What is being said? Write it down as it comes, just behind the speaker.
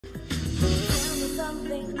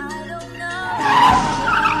something I don't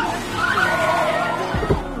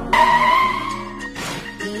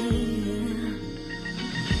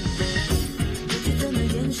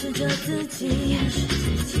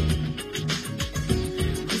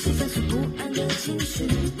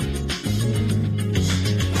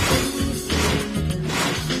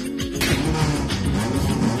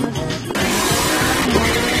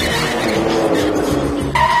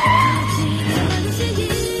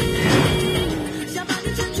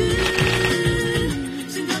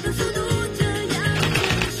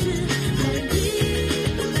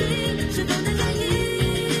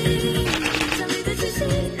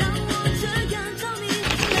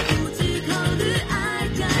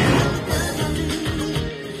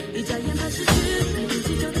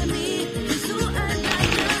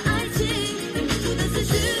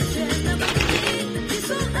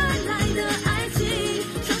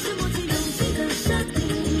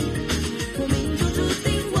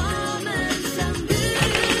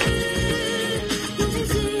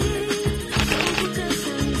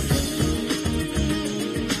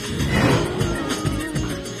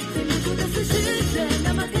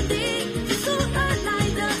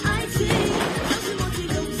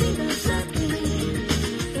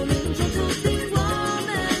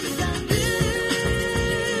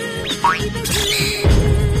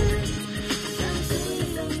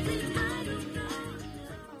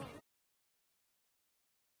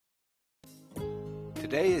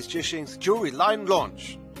Today is Zhi Xing's jewelry line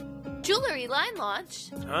launch. Jewelry line launch?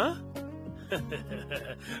 Huh?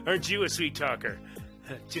 Aren't you a sweet talker?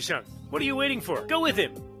 Zhi Xing, what are you waiting for? Go with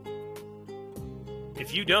him.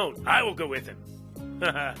 If you don't, I will go with him.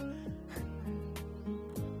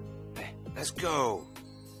 Hey, let's go.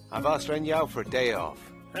 I've asked Ren Yao for a day off.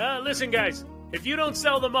 Listen, guys. If you don't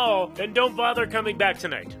sell them all, then don't bother coming back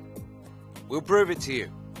tonight. We'll prove it to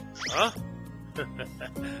you. Huh?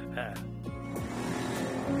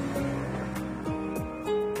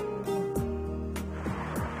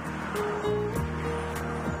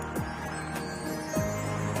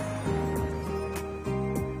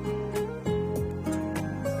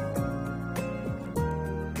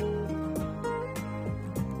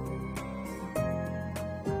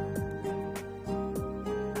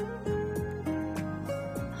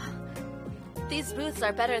 These booths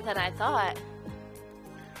are better than I thought.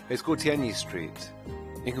 It's called Tianyi Street.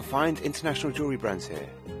 You can find international jewelry brands here,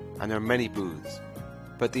 and there are many booths.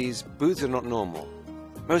 But these booths are not normal.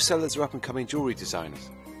 Most sellers are up-and-coming jewelry designers.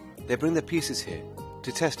 They bring their pieces here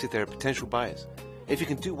to test if there are potential buyers. If you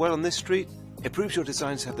can do well on this street, it proves your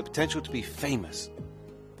designs have the potential to be famous.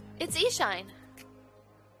 It's Yishine.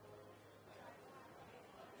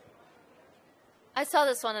 I saw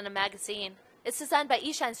this one in a magazine. It's designed by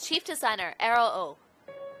Yishine's chief designer, Arrow O.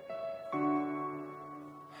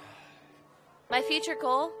 My future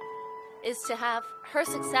goal is to have her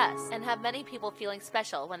success and have many people feeling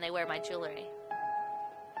special when they wear my jewelry.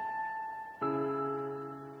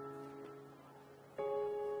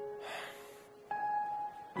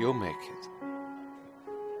 You'll make it.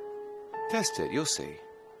 Test it, you'll see.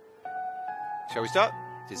 Shall we start?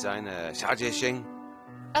 Designer Xia Zhi Xing.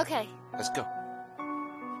 Okay. Let's go.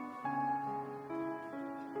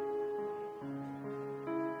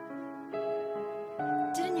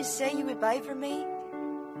 Didn't you say you would buy it for me?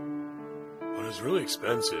 But it's really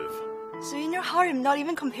expensive. So in your heart, I'm not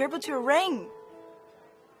even comparable to a ring.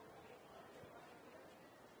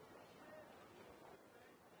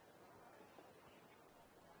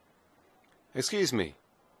 Excuse me.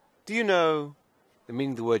 Do you know the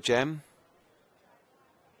meaning of the word gem?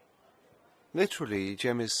 Literally,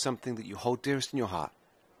 gem is something that you hold dearest in your heart.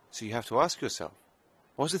 So you have to ask yourself,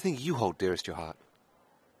 what's the thing you hold dearest in your heart?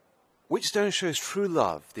 Which stone shows true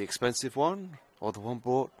love, the expensive one or the one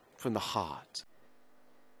bought from the heart?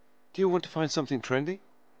 Do you want to find something trendy?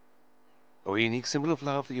 Or a unique symbol of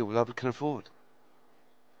love that your beloved can afford?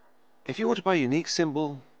 If you want to buy a unique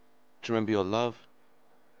symbol to remember your love,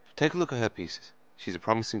 take a look at her pieces. She's a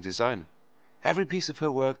promising designer. Every piece of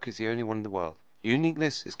her work is the only one in the world.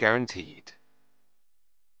 Uniqueness is guaranteed.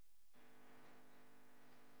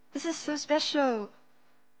 This is so special.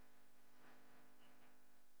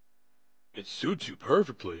 It suits you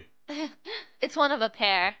perfectly. It's one of a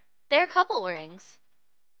pair. They're couple rings.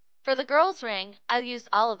 For the girl's ring, I used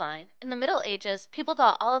olivine. In the Middle Ages, people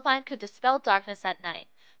thought olivine could dispel darkness at night,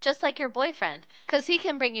 just like your boyfriend, 'cause he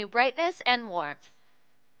can bring you brightness and warmth.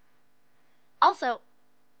 Also,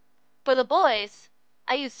 for the boys,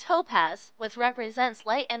 I used topaz, which represents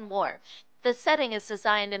light and warmth. The setting is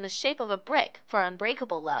designed in the shape of a brick for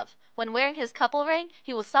unbreakable love. When wearing his couple ring,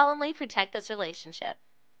 he will solemnly protect this relationship.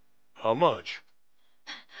 How much?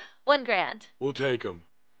 1 grand. We'll take 'em.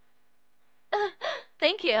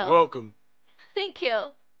 Thank you. Welcome. Thank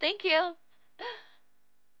you. Thank you.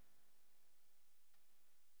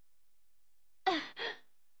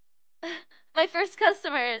 My first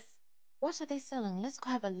customers. What are they selling? Let's go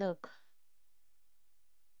have a look.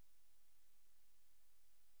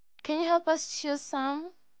 Can you help us choose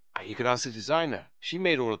some? You could ask the designer. She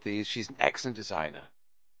made all of these. She's an excellent designer.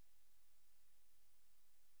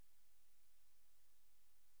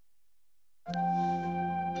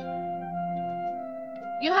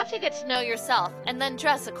 You have to get to know yourself and then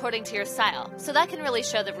dress according to your style, so that can really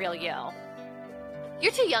show the real you.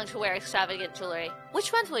 You're too young to wear extravagant jewelry.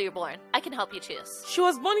 Which month were you born? I can help you choose. She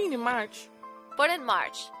was born in March. Born in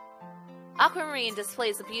March. Aquamarine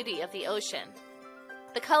displays the beauty of the ocean.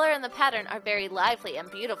 The color and the pattern are very lively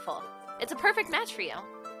and beautiful. It's a perfect match for you.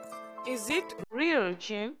 Is it real,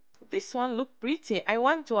 Jim? This one look pretty. I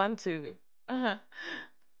want one too.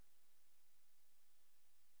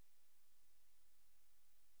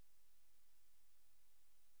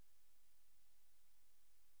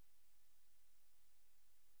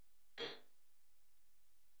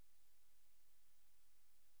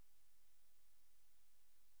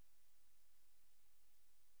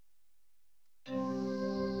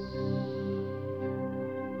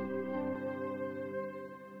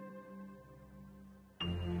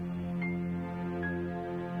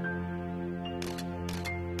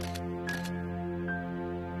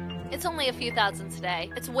 It's only a few thousand today.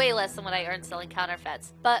 It's way less than what I earned selling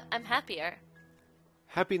counterfeits, but I'm happier.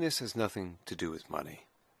 Happiness has nothing to do with money.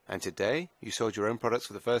 And today, you sold your own products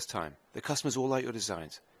for the first time. The customers all like your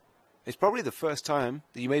designs. It's probably the first time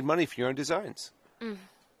that you made money from your own designs.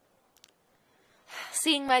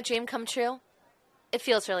 Seeing my dream come true, it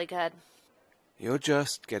feels really good. You're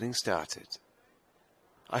just getting started.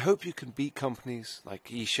 I hope you can beat companies like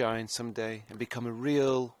eShine someday and become a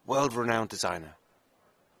real, world-renowned designer.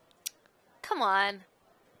 Come on.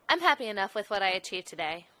 I'm happy enough with what I achieved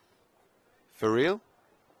today. For real?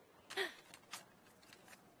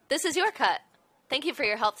 This is your cut. Thank you for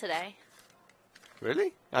your help today.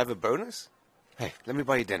 Really? I have a bonus? Hey, let me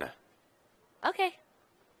buy you dinner. Okay.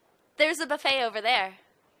 There's a buffet over there.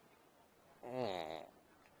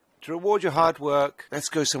 To reward your hard work, let's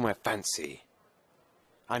go somewhere fancy.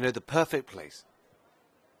 I know the perfect place.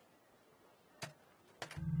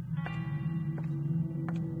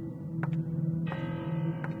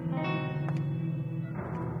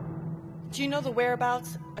 Do you know the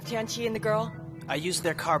whereabouts of Tian Qi and the girl? I used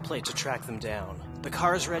their car plate to track them down. The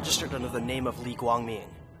car is registered under the name of Li Guangming.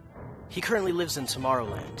 He currently lives in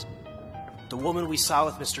Tomorrowland. The woman we saw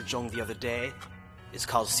with Mr. Zhong the other day is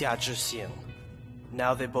called Xia Zhi Xing.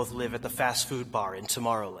 Now they both live at the fast food bar in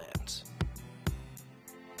Tomorrowland.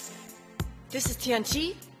 This is Tian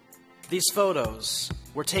Qi? These photos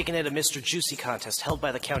were taken at a Mr. Juicy contest held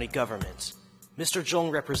by the county government. Mr.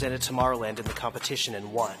 Zhong represented Tomorrowland in the competition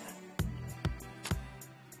and won.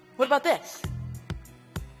 What about this?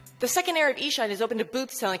 The second heir of eShine is open to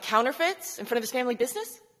booths selling counterfeits in front of his family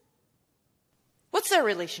business? What's their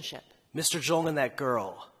relationship? Mr. Zhong and that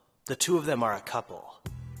girl, the two of them are a couple.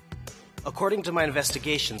 According to my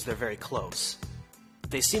investigations, they're very close.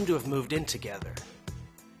 They seem to have moved in together.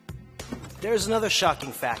 There's another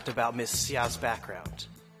shocking fact about Miss Xia's background.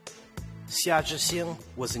 Xia Zhi Xing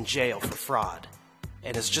was in jail for fraud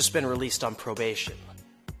and has just been released on probation.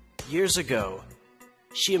 Years ago,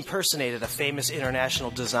 she impersonated a famous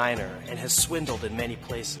international designer and has swindled in many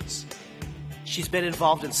places. She's been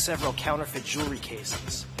involved in several counterfeit jewelry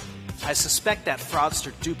cases. I suspect that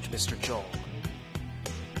fraudster duped Mr. Zhong.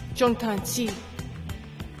 Zhong Tian Qi.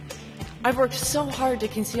 I've worked so hard to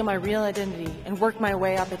conceal my real identity and work my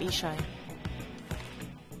way up at eShine.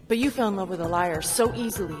 But you fell in love with a liar so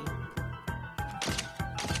easily.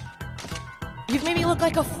 You've made me look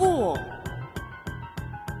like a fool.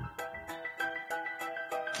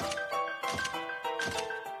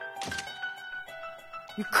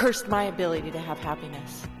 You cursed my ability to have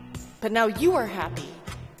happiness. But now you are happy.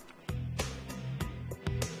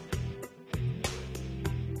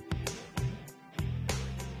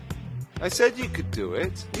 I said you could do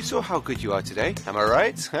it. You saw how good you are today. Am I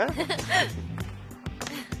right, huh?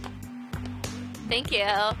 Thank you.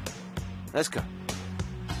 Let's go.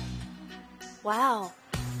 Wow.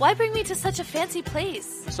 Why bring me to such a fancy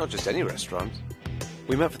place? It's not just any restaurant.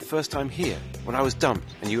 We met for the first time here, when I was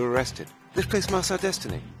dumped and you were arrested. This place marks our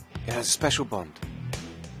destiny. It has a special bond.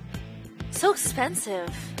 So expensive.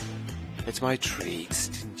 It's my treat,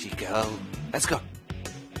 stingy girl. Let's go.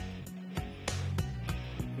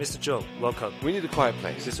 Mr. Zhong, welcome. We need a quiet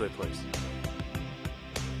place. This way, please.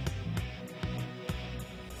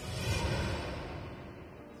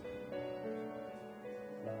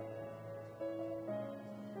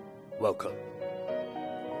 Welcome.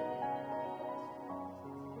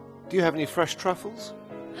 Do you have any fresh truffles?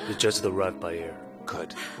 It just arrived by air.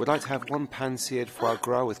 Good. Would like to have one pan-seared foie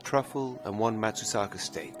gras with truffle and one matsusaka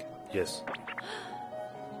steak. Yes.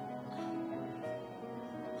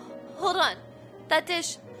 Hold on. That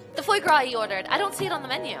dish, the foie gras you ordered, I don't see it on the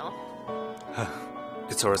menu.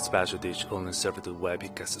 It's our special dish only served to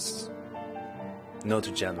VIP guests. Not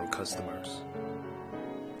to general customers.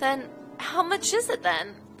 Then, how much is it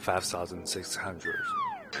then? 5,600.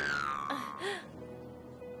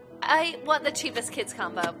 I want the cheapest kids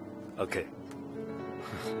combo. Okay.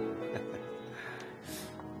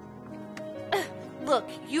 Look,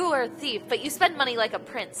 you are a thief, but you spend money like a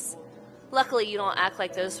prince. Luckily, you don't act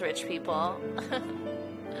like those rich people.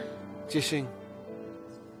 Jixing,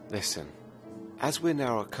 listen. As we're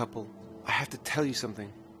now a couple, I have to tell you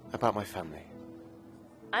something about my family.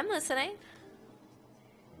 I'm listening.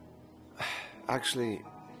 Actually,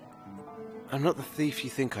 I'm not the thief you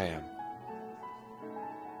think I am.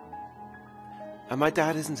 And my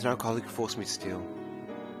dad isn't an alcoholic who forced me to steal.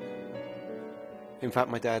 In fact,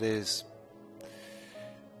 my dad is...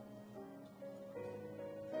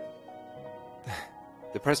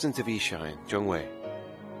 the president of Yishine, Zhong Wei.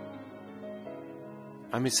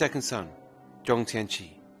 I'm his second son, Zhong Tian Qi.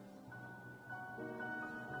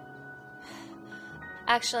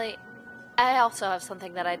 Actually, I also have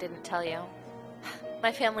something that I didn't tell you.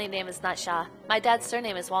 My family name is not Xia. My dad's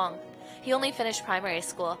surname is Wang. He only finished primary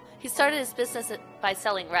school. He started his business by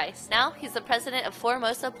selling rice. Now, he's the president of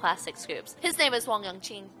Formosa Plastics Groups. His name is Wang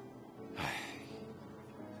Yongqing.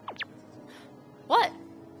 What?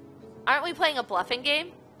 Aren't we playing a bluffing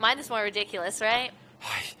game? Mine is more ridiculous, right?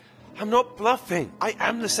 I'm not bluffing. I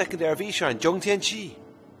am the second heir of Yishine, Zhong Tian Qi.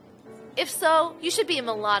 If so, you should be in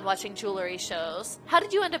Milan watching jewelry shows. How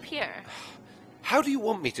did you end up here? How do you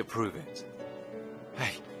want me to prove it?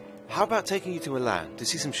 Hey, how about taking you to Milan to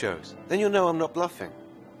see some shows? Then you'll know I'm not bluffing.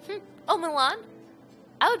 Oh, Milan?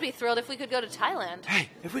 I would be thrilled if we could go to Thailand. Hey,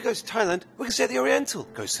 if we go to Thailand, we can stay at the Oriental.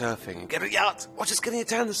 Go surfing and get a yacht. Watch us getting a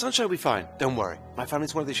tan in the sunshine will be fine. Don't worry. My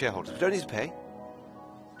family's one of the shareholders. We don't need to pay.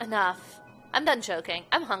 Enough. I'm done joking.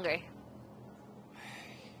 I'm hungry.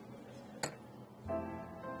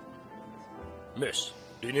 Miss,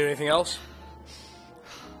 do you need anything else?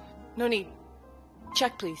 No need.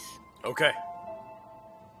 Check, please. Okay.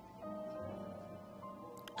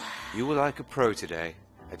 You were like a pro today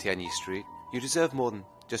at Tianyi Street. You deserve more than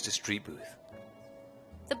just a street booth.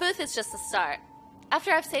 The booth is just the start.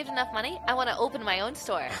 After I've saved enough money, I want to open my own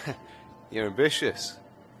store. You're ambitious.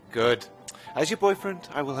 Good. As your boyfriend,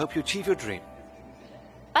 I will help you achieve your dream.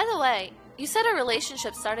 By the way, you said our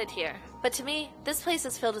relationship started here, but to me, this place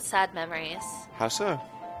is filled with sad memories. How so?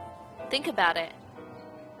 Think about it.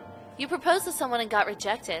 You proposed to someone and got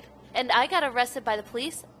rejected, and I got arrested by the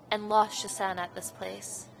police and lost Shasan at this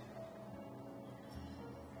place.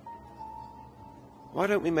 Why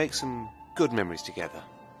don't we make some good memories together?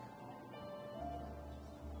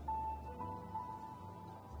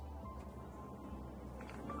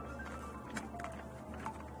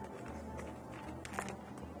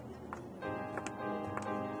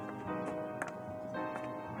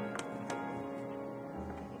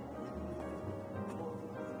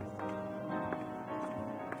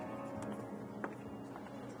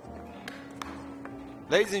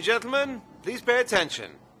 Ladies and gentlemen, please pay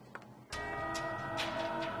attention.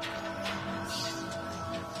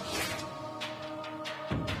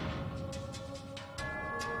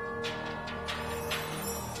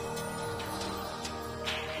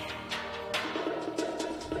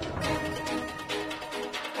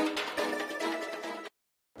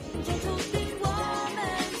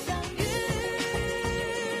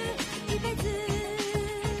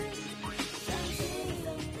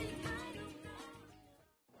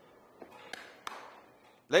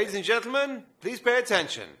 Ladies and gentlemen, please pay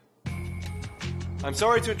attention. I'm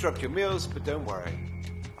sorry to interrupt your meals, but don't worry.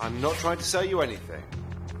 I'm not trying to sell you anything.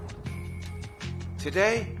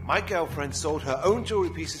 Today, my girlfriend sold her own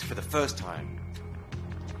jewelry pieces for the first time.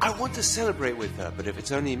 I want to celebrate with her, but if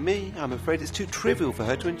it's only me, I'm afraid it's too trivial for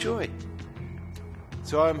her to enjoy.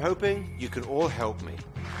 So I'm hoping you can all help me.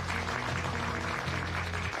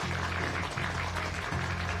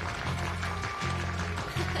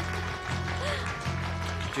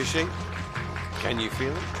 Jixing, can you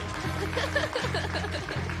feel it?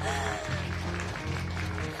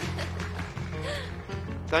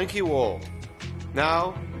 Thank you all.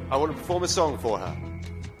 Now, I want to perform a song for her.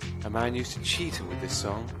 A man used to cheat her with this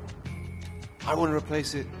song. I want to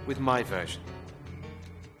replace it with my version.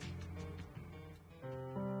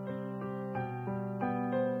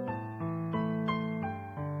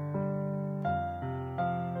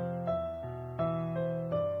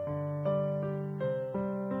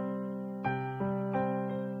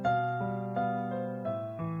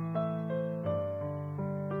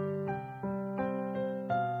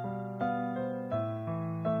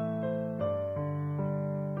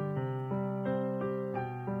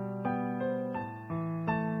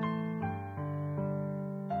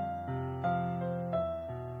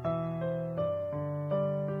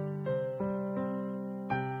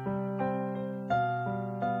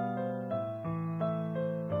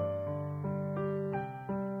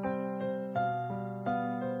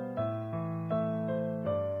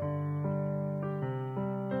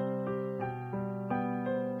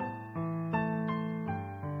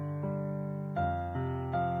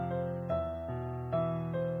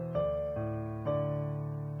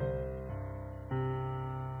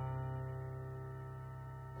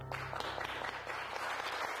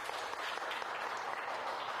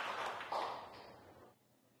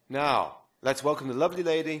 Now, let's welcome the lovely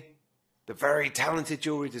lady, the very talented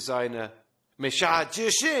jewelry designer, Miss Xia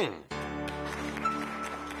Zhi Xing.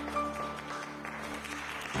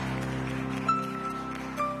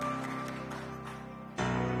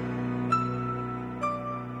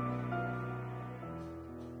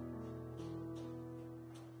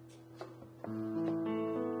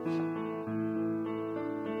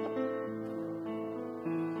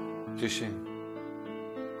 志兴,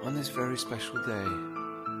 on this very special day,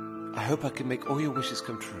 I hope I can make all your wishes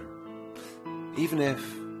come true. Even if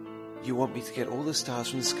you want me to get all the stars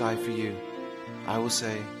from the sky for you, I will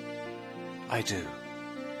say, I do.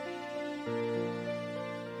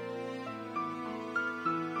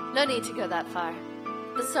 No need to go that far.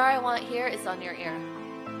 The star I want here is on your ear.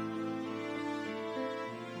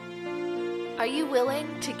 Are you willing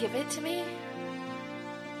to give it to me?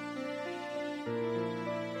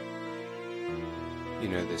 You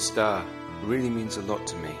know, this star really means a lot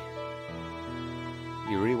to me.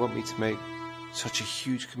 You really want me to make such a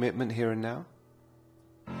huge commitment here and now?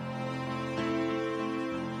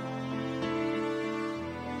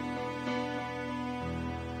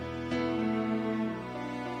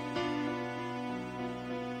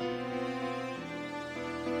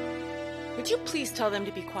 Would you please tell them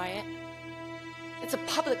to be quiet? It's a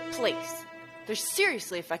public place. They're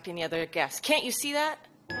seriously affecting the other guests. Can't you see that?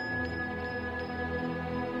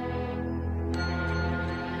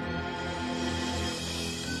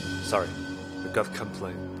 Sorry, we got a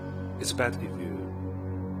complaint. It's bad if you...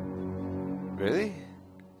 Really?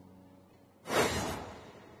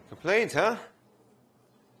 Complaint, huh?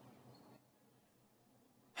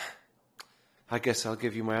 I guess I'll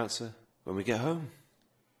give you my answer when we get home.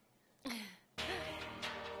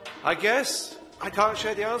 I guess I can't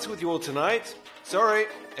share the answer with you all tonight. Sorry,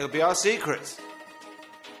 it'll be our secret.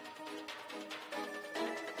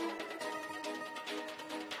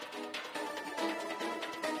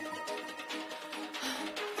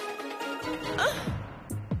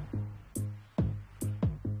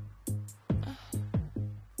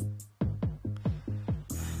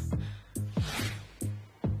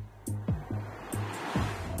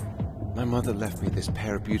 My mother left me this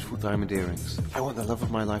pair of beautiful diamond earrings. I want the love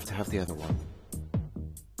of my life to have the other one.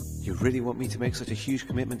 You really want me to make such a huge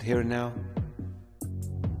commitment here and now?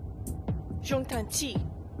 Zhong Tian Qi,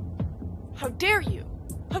 how dare you?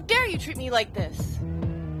 How dare you treat me like this?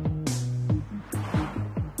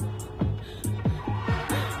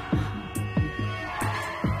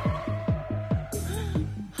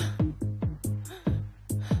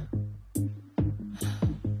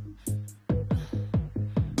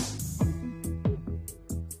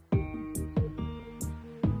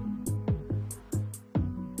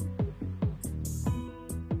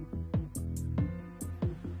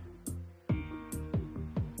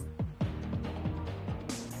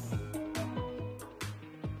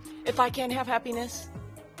 If I can't have happiness,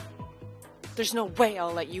 there's no way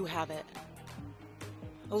I'll let you have it.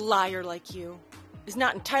 A liar like you is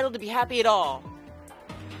not entitled to be happy at all.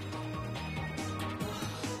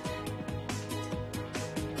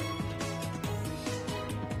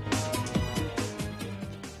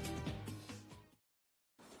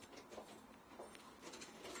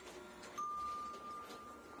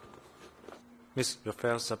 Miss, your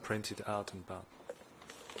files are printed out and bound.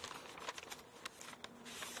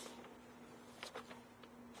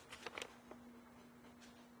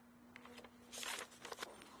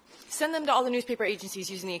 Send them to all the newspaper agencies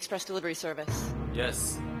using the express delivery service.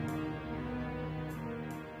 Yes.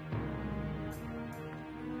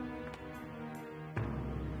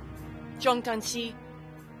 Zhong Tian Qi,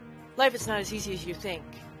 life is not as easy as you think.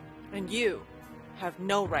 And you have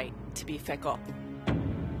no right to be fickle.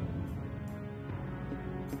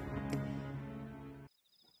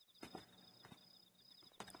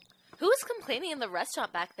 Who was complaining in the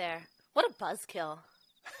restaurant back there? What a buzzkill.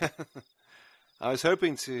 I was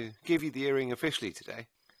hoping to give you the earring officially today.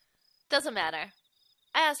 Doesn't matter.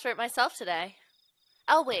 I asked for it myself today.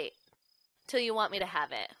 I'll wait till you want me to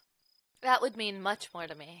have it. That would mean much more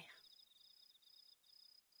to me.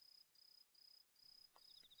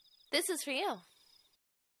 This is for you.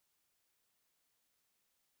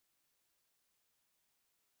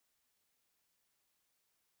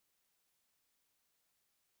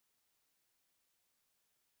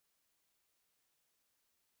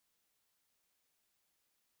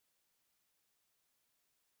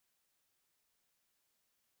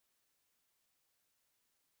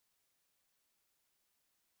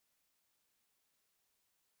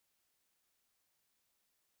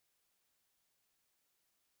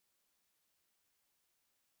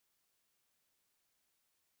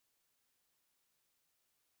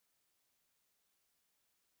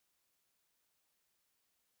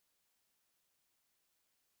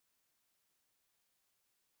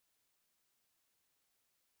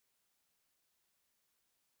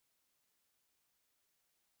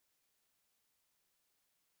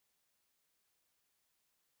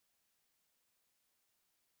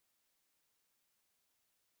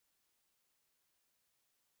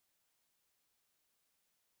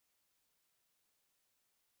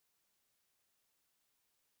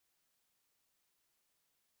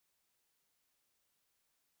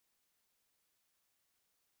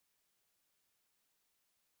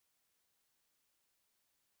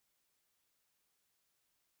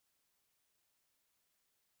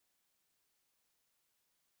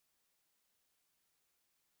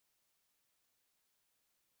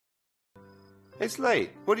 It's late.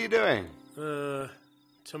 What are you doing?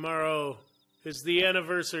 Tomorrow is the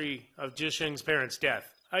anniversary of Zhi Xing's parents' death.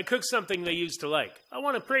 I cooked something they used to like. I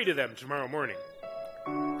want to pray to them tomorrow morning.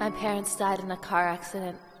 My parents died in a car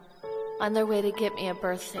accident on their way to get me a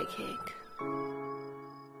birthday cake.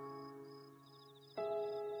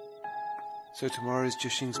 So tomorrow is Zhi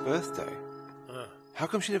Xing's birthday. How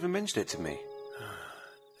come she never mentioned it to me?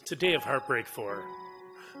 It's a day of heartbreak for her.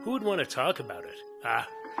 Who would want to talk about it?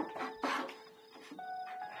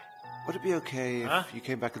 Would it be okay if you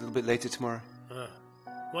came back a little bit later tomorrow?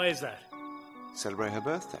 Why is that? Celebrate her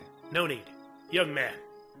birthday. No need. Young man.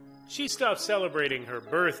 She stopped celebrating her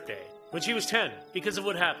birthday when she was 10 because of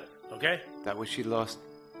what happened, okay? That which she lost,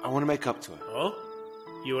 I want to make up to her. Oh?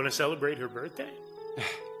 You want to celebrate her birthday?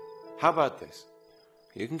 How about this?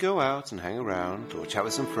 You can go out and hang around or chat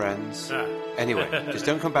with some friends. Anyway, just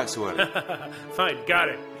don't come back so early. Fine, got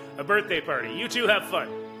it. A birthday party. You two have fun.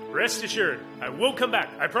 Rest assured, I will come back.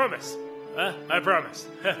 I promise. I promise.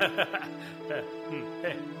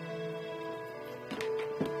 Hey.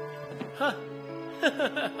 Huh?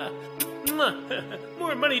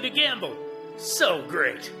 More money to gamble. So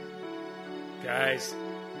great. Guys,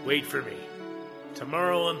 wait for me.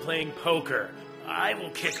 Tomorrow I'm playing poker. I will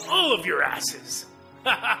kick all of your asses.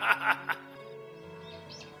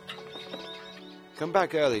 Come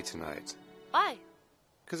back early tonight. Why?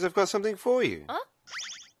 Because I've got something for you. Huh?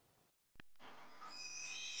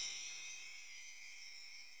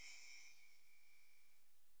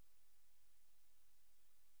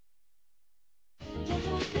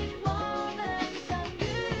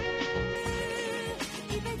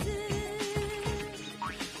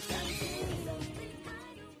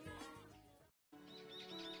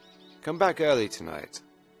 Come back early tonight.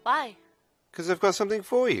 Why? Because I've got something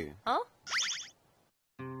for you. Huh?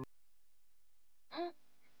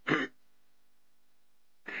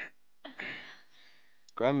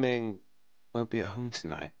 Grandming won't be at home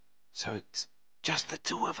tonight, so it's just the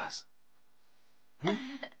two of us.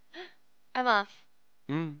 I'm off.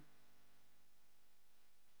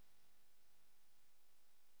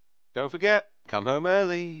 Don't forget, come home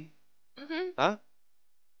early. Huh?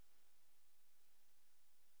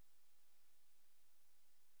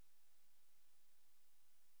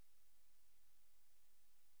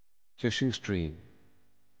 Zhi Xing's dream.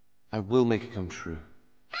 I will make it come true.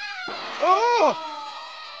 Oh!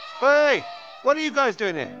 Hey! What are you guys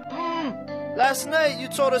doing here? Last night, you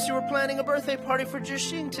told us you were planning a birthday party for Zhi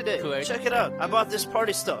Xing today. Correct. Check it out. I bought this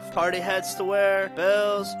party stuff. Party hats to wear,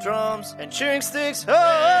 bells, drums, and cheering sticks. Oh!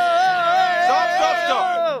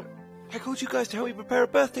 Stop! I called you guys to help me prepare a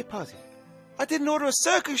birthday party. I didn't order a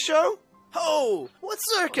circus show. Oh, what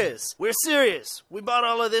circus? We're serious. We bought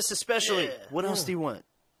all of this especially. Yeah. What else do you want?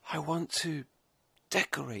 I want to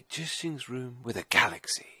decorate Zhi Xing's room with a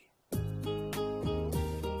galaxy.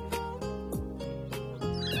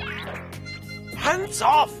 Hands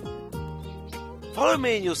off! Follow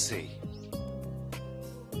me and you'll see.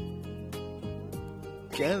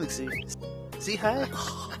 Galaxy? See how?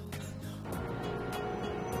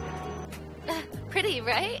 Pretty,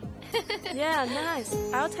 right? Yeah, nice.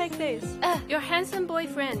 I'll take this. Your handsome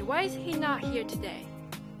boyfriend, why is he not here today?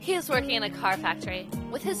 He is working in a car factory.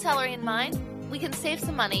 With his salary in mind, we can save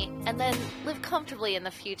some money and then live comfortably in the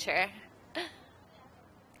future.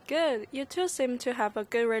 Good. You two seem to have a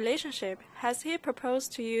good relationship. Has he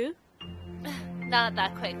proposed to you? Not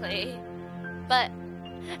that quickly. But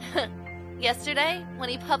yesterday, when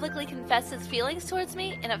he publicly confessed his feelings towards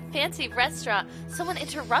me in a fancy restaurant, someone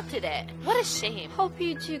interrupted it. What a shame. Hope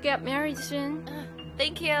you two get married soon.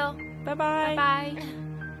 Thank you. Bye-bye. Bye-bye.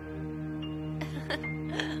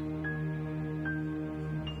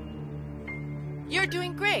 You're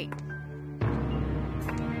doing great.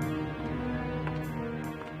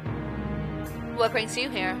 What brings you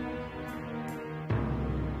here?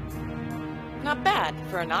 Not bad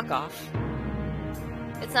for a knockoff.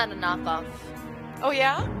 It's not a knockoff. Oh,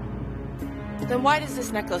 yeah? Then why does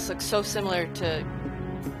this necklace look so similar to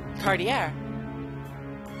Cartier?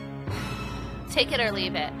 Take it or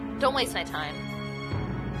leave it. Don't waste my time.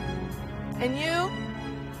 And you?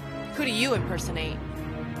 Who do you impersonate?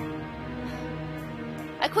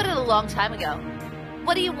 I quit it a long time ago.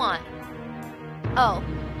 What do you want? Oh,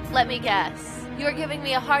 let me guess. You are giving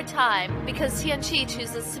me a hard time because Tian Qi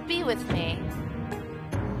chooses to be with me.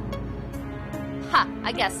 Ha,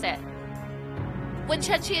 I guessed it. When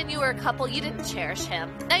Chen Qi and you were a couple, you didn't cherish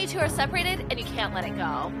him. Now you two are separated and you can't let it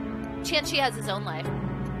go. Tian Qi has his own life.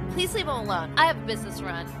 Please leave him alone. I have a business to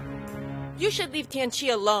run. You should leave Tian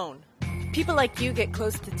Qi alone. People like you get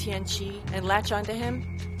close to Tian Qi and latch onto him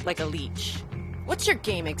like a leech. What's your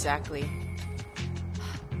game exactly?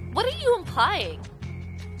 What are you implying?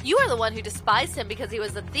 You are the one who despised him because he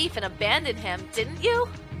was a thief and abandoned him, didn't you?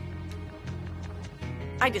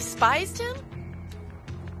 I despised him?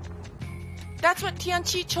 That's what Tian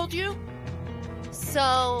Qi told you?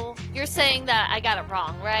 So, you're saying that I got it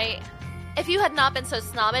wrong, right? If you had not been so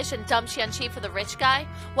snobbish and dumped Tian Qi for the rich guy,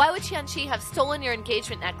 why would Tian Qi have stolen your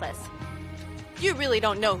engagement necklace? You really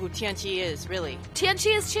don't know who Tian Qi is, really. Tian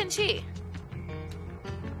Qi is Tian Qi.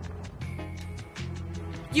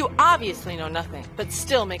 You obviously know nothing, but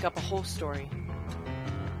still make up a whole story.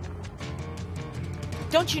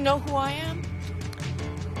 Don't you know who I am?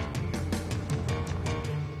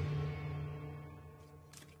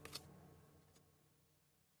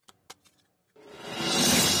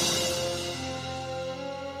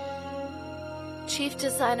 Chief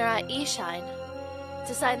designer at eShine.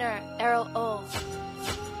 Designer Darryl O.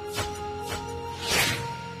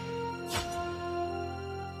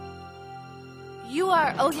 You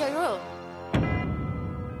are Oh Yaru.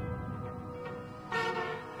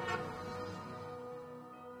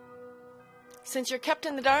 Since you're kept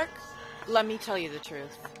in the dark, let me tell you the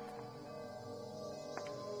truth.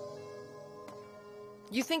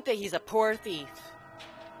 You think that he's a poor thief,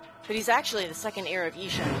 but he's actually the second heir of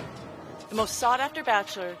Yishan, the most sought-after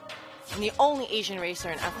bachelor and the only Asian racer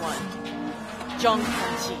in F1, Zhong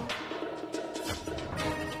Tian Qi.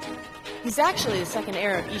 He's actually the second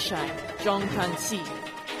heir of Yishan, Zhong Tian Qi.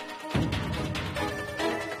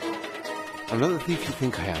 I'm not the thief you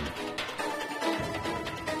think I am.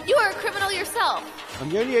 You are a criminal yourself. I'm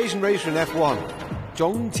the only Asian racer in F1,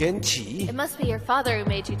 Zhong Tian Qi. It must be your father who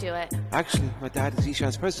made you do it. Actually, my dad is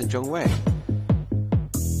Yishan's president, Zhong Wei.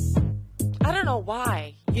 I don't know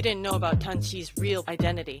why you didn't know about Tian Qi's real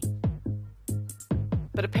identity.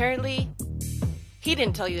 But apparently, he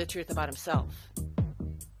didn't tell you the truth about himself.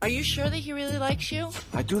 Are you sure that he really likes you?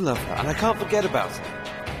 I do love her, and I can't forget about it.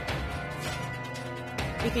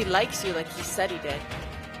 If he likes you like he said he did,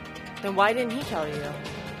 then why didn't he tell you?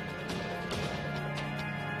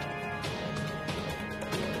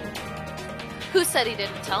 Who said he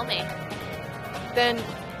didn't tell me? Then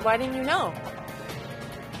why didn't you know?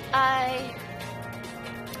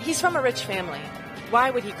 He's from a rich family. Why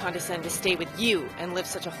would he condescend to stay with you and live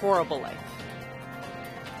such a horrible life?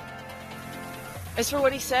 As for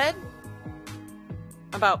what he said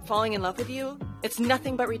about falling in love with you, it's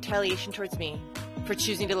nothing but retaliation towards me for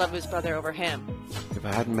choosing to love his brother over him. If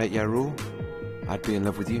I hadn't met Yaru, I'd be in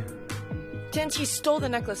love with you. Tian Qi stole the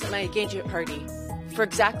necklace at my engagement party for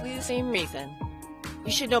exactly the same reason.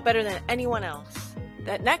 You should know better than anyone else.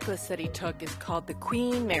 That necklace that he took is called the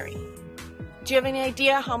Queen Mary. Do you have any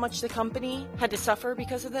idea how much the company had to suffer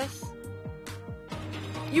because of this?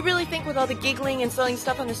 You really think with all the giggling and selling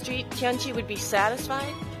stuff on the street, Tian Qi would be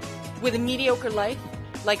satisfied with a mediocre life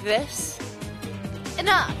like this?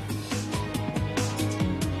 Enough!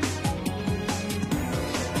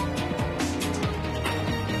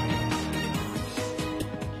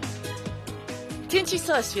 Tian Qi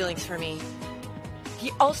still has feelings for me.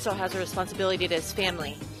 He also has a responsibility to his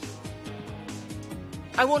family.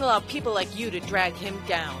 I won't allow people like you to drag him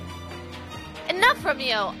down. Enough from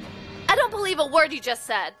you! I don't believe a word you just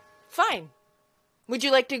said. Fine. Would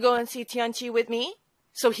you like to go and see Tian Qi with me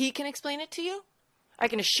so he can explain it to you? I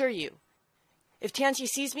can assure you, if Tian Qi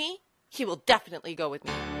sees me, he will definitely go with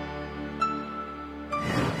me.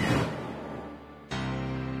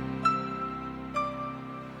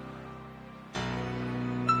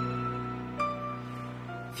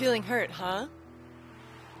 Feeling hurt, huh?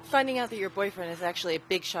 Finding out that your boyfriend is actually a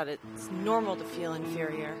big shot, it's normal to feel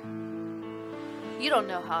inferior. You don't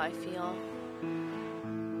know how I feel.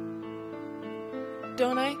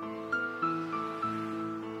 Don't I?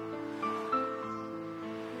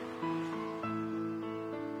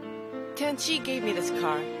 Tian Qi gave me this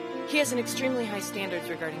car. He has an extremely high standards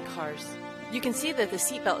regarding cars. You can see that the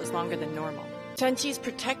seatbelt is longer than normal. Tian Qi's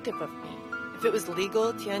protective of me. If it was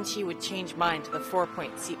legal, Tian Qi would change mine to the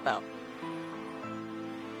 4-point seatbelt.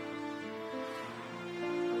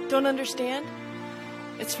 Don't understand?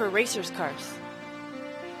 It's for racers' cars.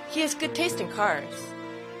 He has good taste in cars.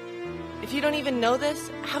 If you don't even know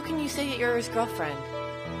this, how can you say that you're his girlfriend?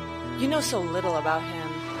 You know so little about him.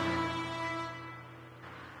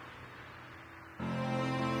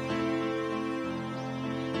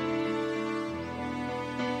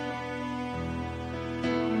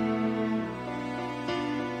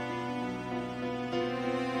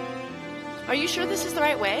 Are you sure this is the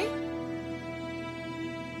right way?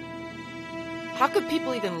 How could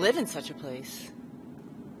people even live in such a place?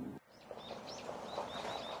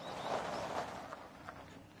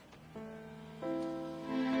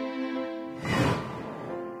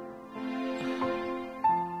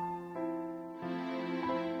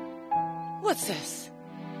 What's this?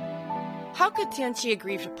 How could Tianqi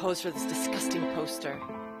agree to pose for this disgusting poster?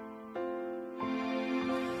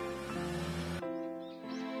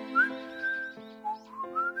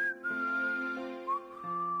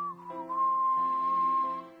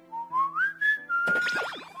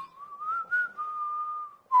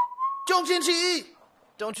 Zhong Tian Qi!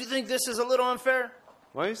 Don't you think this is a little unfair?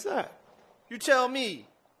 Why is that? You tell me.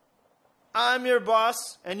 I'm your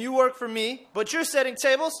boss, and you work for me, but you're setting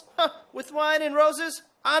tables? Huh, with wine and roses?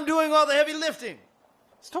 I'm doing all the heavy lifting.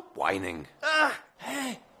 Stop whining.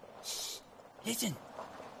 Hey! Shh! Listen.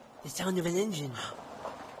 The sound of an engine.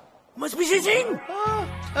 Must be Xia Zhi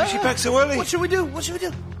Xing! Is she back so early? What should we do? What should we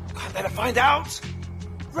do? I better find out.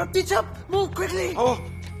 Wrap this up! Move quickly! Oh.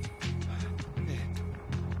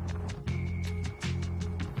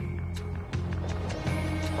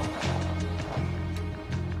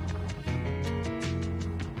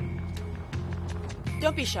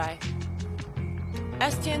 Don't be shy.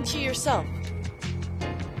 Ask Tianqi yourself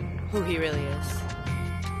who he really is.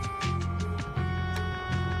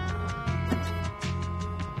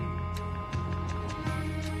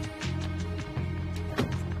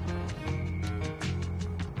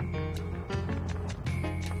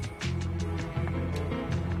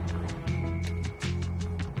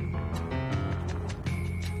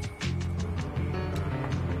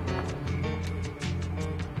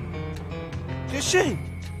 Xia Zhi Xing,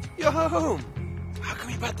 you're home. How come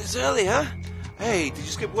you're back this early, huh? Hey, did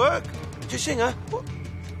you skip work? Xia Zhi Xing, huh?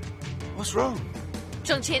 What's wrong?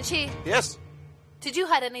 Zhong Tian Qi, Yes? did you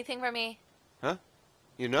hide anything from me? Huh?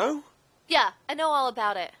 You know? Yeah, I know all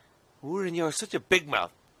about it. Wuren, you're such a big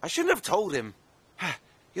mouth. I shouldn't have told him.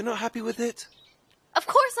 You're not happy with it? Of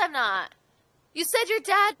course I'm not. You said your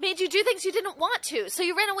dad made you do things you didn't want to, so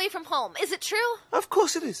you ran away from home. Is it true? Of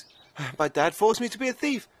course it is. My dad forced me to be a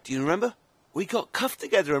thief. Do you remember? We got cuffed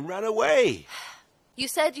together and ran away. You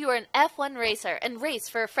said you were an F1 racer and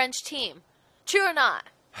raced for a French team. True or not?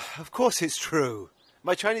 Of course it's true.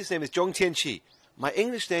 My Chinese name is Zhong Tian Qi. My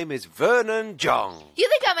English name is Vernon Zhong. You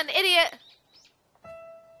think I'm an idiot?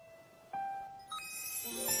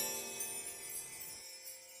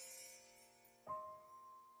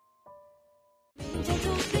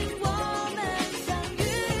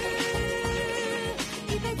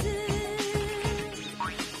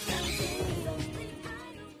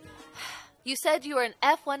 You said you were an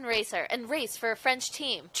F1 racer and raced for a French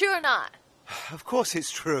team. True or not? Of course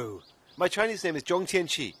it's true. My Chinese name is Zhong Tian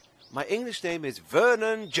Qi. My English name is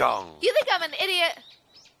Vernon Zhong. You think I'm an idiot?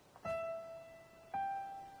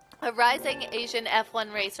 A rising Asian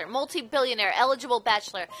F1 racer, multi-billionaire, eligible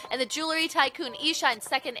bachelor, and the jewelry tycoon Yishine's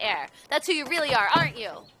second heir. That's who you really are, aren't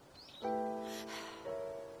you?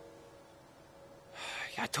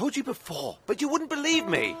 I told you before, but you wouldn't believe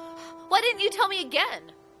me. Why didn't you tell me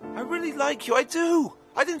again? I really like you, I do.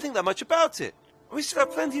 I didn't think that much about it. We still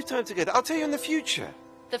have plenty of time together. I'll tell you in the future.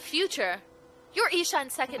 The future? You're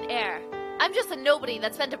Yishine's second heir. I'm just a nobody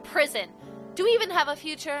that's been to prison. Do we even have a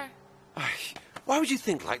future? Why would you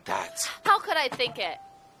think like that? How could I think it?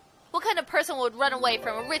 What kind of person would run away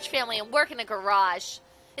from a rich family and work in a garage?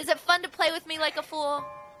 Is it fun to play with me like a fool?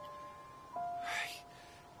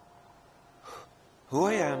 Who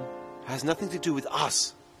I am has nothing to do with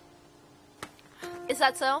us. Is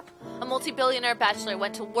that so? A multi-billionaire bachelor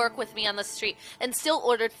went to work with me on the street and still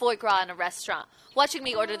ordered foie gras in a restaurant, watching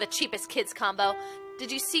me order the cheapest kids combo. Did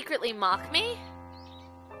you secretly mock me?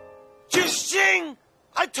 Xia Zhi Xing!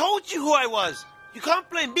 I told you who I was! You can't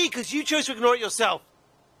blame me because you chose to ignore it yourself.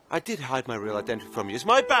 I did hide my real identity from you. It's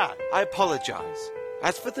my bad. I apologize.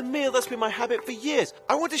 As for the meal, that's been my habit for years.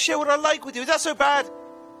 I want to share what I like with you. Is that so bad?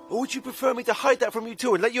 Or would you prefer me to hide that from you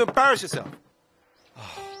too and let you embarrass yourself?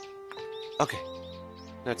 Okay.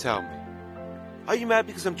 Now tell me. Are you mad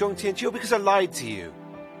because I'm Zhong Tian Qi or because I lied to you?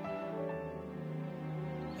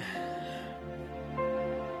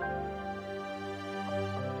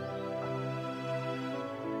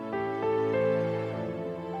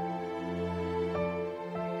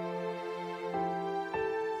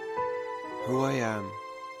 Who I am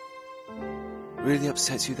really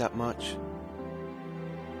upsets you that much?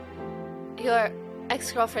 Your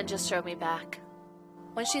ex-girlfriend just drove me back.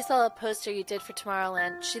 When she saw a poster you did for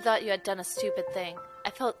Tomorrowland, she thought you had done a stupid thing. I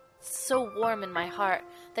felt so warm in my heart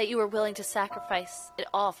that you were willing to sacrifice it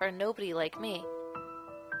all for a nobody like me.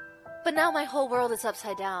 But now my whole world is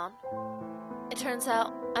upside down. It turns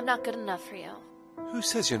out I'm not good enough for you. Who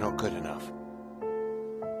says you're not good enough?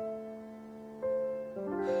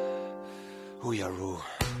 Huyaru.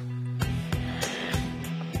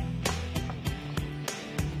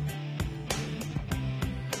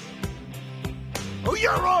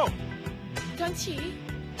 Huyaru! Tianqi,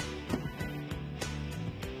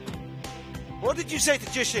 What did you say to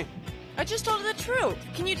Zhi Xing? I just told her the truth.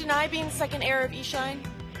 Can you deny being the second heir of Yishine?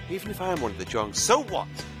 Even if I am one of the Zhong, so what?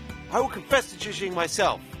 I will confess to Zhi Xing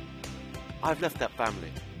myself. I've left that family.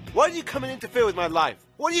 Why do you come and interfere with my life?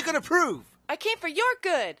 What are you going to prove? I came for your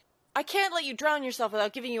good. I can't let you drown yourself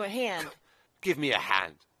without giving you a hand. Give me a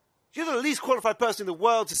hand. You're the least qualified person in the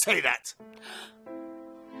world to say that.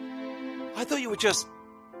 I thought you were just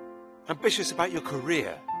ambitious about your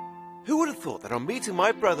career. Who would have thought that on meeting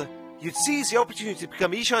my brother, you'd seize the opportunity to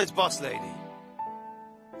become Yishine's boss lady?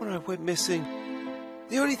 When I went missing,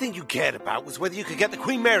 the only thing you cared about was whether you could get the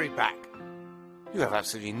Queen Mary back. You have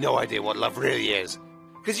absolutely no idea what love really is,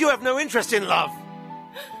 because you have no interest in love.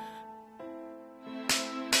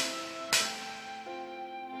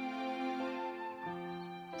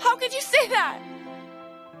 How could you say that?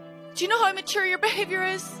 Do you know how immature your behavior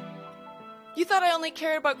is? You thought I only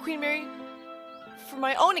cared about Queen Mary for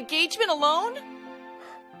my own engagement alone?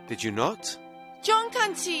 Did you not? Zhong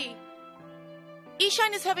Tian Qi!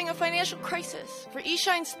 Yishine is having a financial crisis. For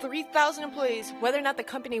Yishine's 3,000 employees, whether or not the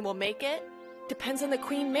company will make it depends on the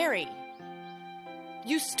Queen Mary.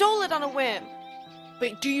 You stole it on a whim.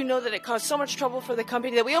 But do you know that it caused so much trouble for the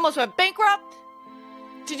company that we almost went bankrupt?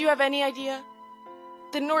 Did you have any idea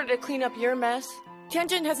that in order to clean up your mess,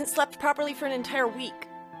 Tianjin hasn't slept properly for an entire week?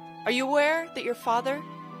 Are you aware that your father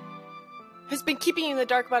has been keeping you in the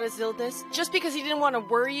dark about his illness just because he didn't want to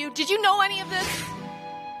worry you? Did you know any of this?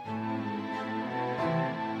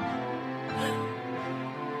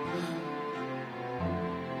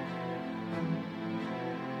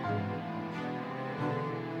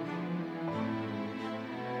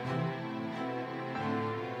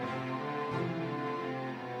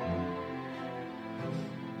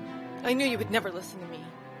 I knew you would never listen to me.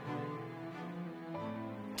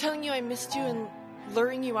 Telling you I missed you and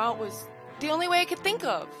luring you out was the only way I could think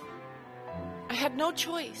of. I had no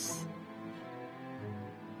choice.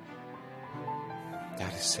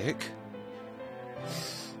 Dad is sick?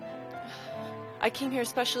 I came here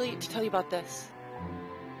especially to tell you about this.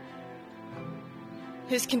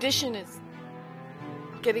 His condition is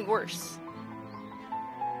getting worse.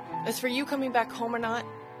 As for you coming back home or not,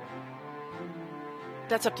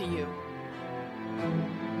 that's up to you.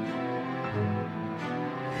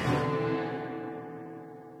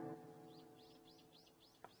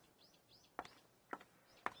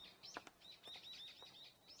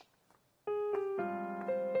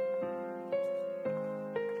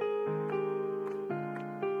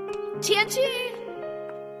 Tian Qi!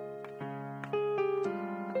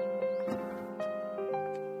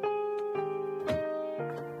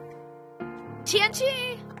 Tian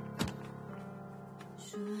Qi!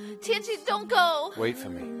 Tian Qi, don't go! Wait for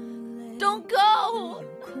me. Don't go!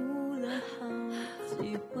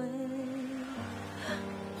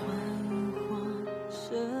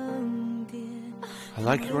 I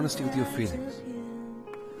like your honesty with your feelings.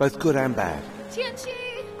 Both good and bad. Tian Qi!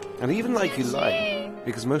 And I even like you lie,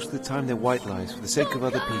 because most of the time they're white lies for the sake of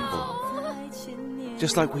other people.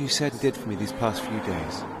 Just like what you said and did for me these past few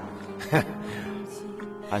days.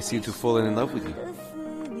 I seem to have fallen in love with you.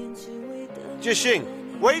 Zhi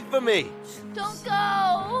Xing, wait for me! Don't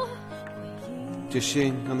go! Zhi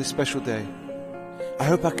Xing, on this special day, I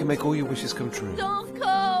hope I can make all your wishes come true. Don't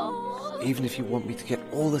go! Even if you want me to get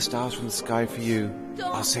all the stars from the sky for you,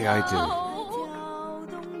 I'll say I do.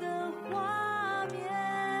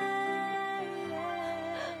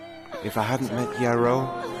 If I hadn't met Yarrow,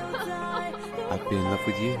 I'd be in love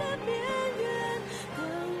with you.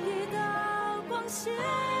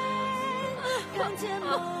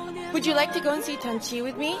 Would you like to go and see Tian Qi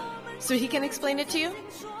with me, so he can explain it to you?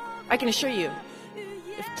 I can assure you,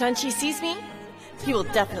 if Tian Qi sees me, he will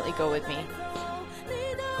definitely go with me.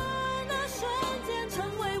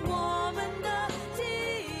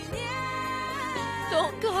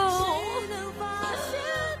 Don't go!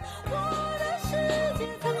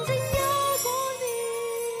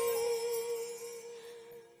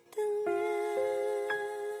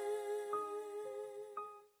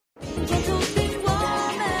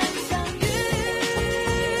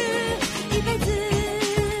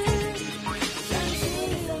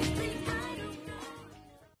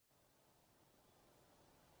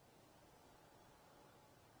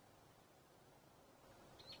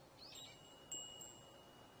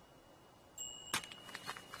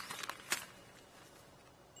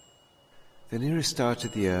 The nearest star to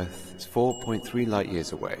the Earth is 4.3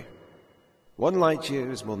 light-years away. 1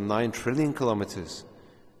 light-year is more than 9 trillion kilometers,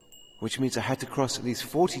 which means I had to cross at least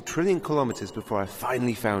 40 trillion kilometers before I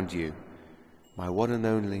finally found you, my one and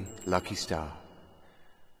only Lucky Star.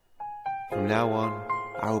 From now on,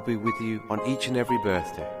 I will be with you on each and every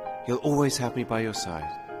birthday. You'll always have me by your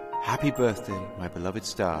side, Happy birthday, my beloved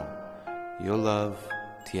star. Your love,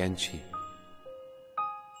 Tian Qi.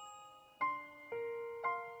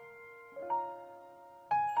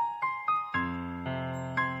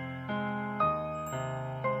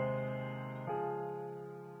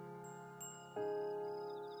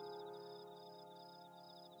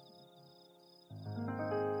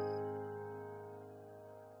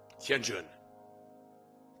 Tianjun,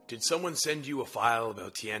 did someone send you a file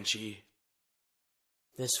about Tian Qi?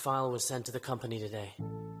 This file was sent to the company today.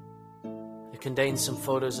 It contains some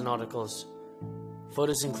photos and articles.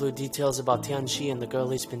 Photos include details about Tian Qi and the girl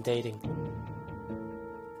he's been dating.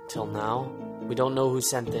 Till now, we don't know who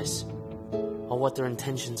sent this, or what their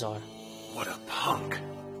intentions are. What a punk.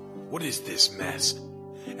 What is this mess?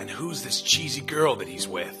 And who's this cheesy girl that he's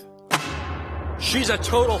with? She's a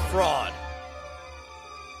total fraud.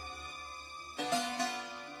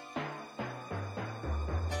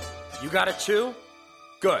 You got it too?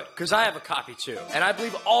 Good, because I have a copy too. And I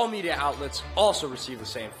believe all media outlets also receive the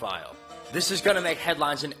same file. This is going to make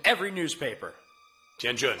headlines in every newspaper.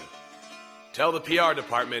 Tianjun, tell the PR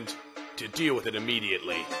department to deal with it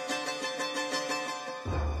immediately.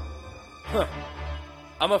 Huh.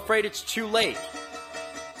 I'm afraid it's too late.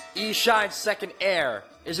 E-Shine's second heir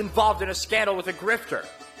is involved in a scandal with a grifter.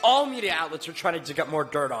 All media outlets are trying to dig up more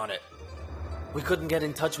dirt on it. We couldn't get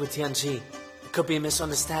in touch with Tian Qi. It could be a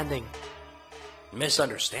misunderstanding.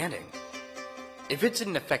 Misunderstanding? If it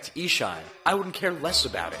didn't affect E-Shine, I wouldn't care less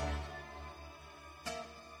about it.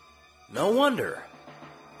 No wonder.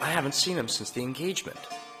 I haven't seen him since the engagement.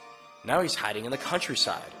 Now he's hiding in the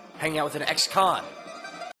countryside, hanging out with an ex-con.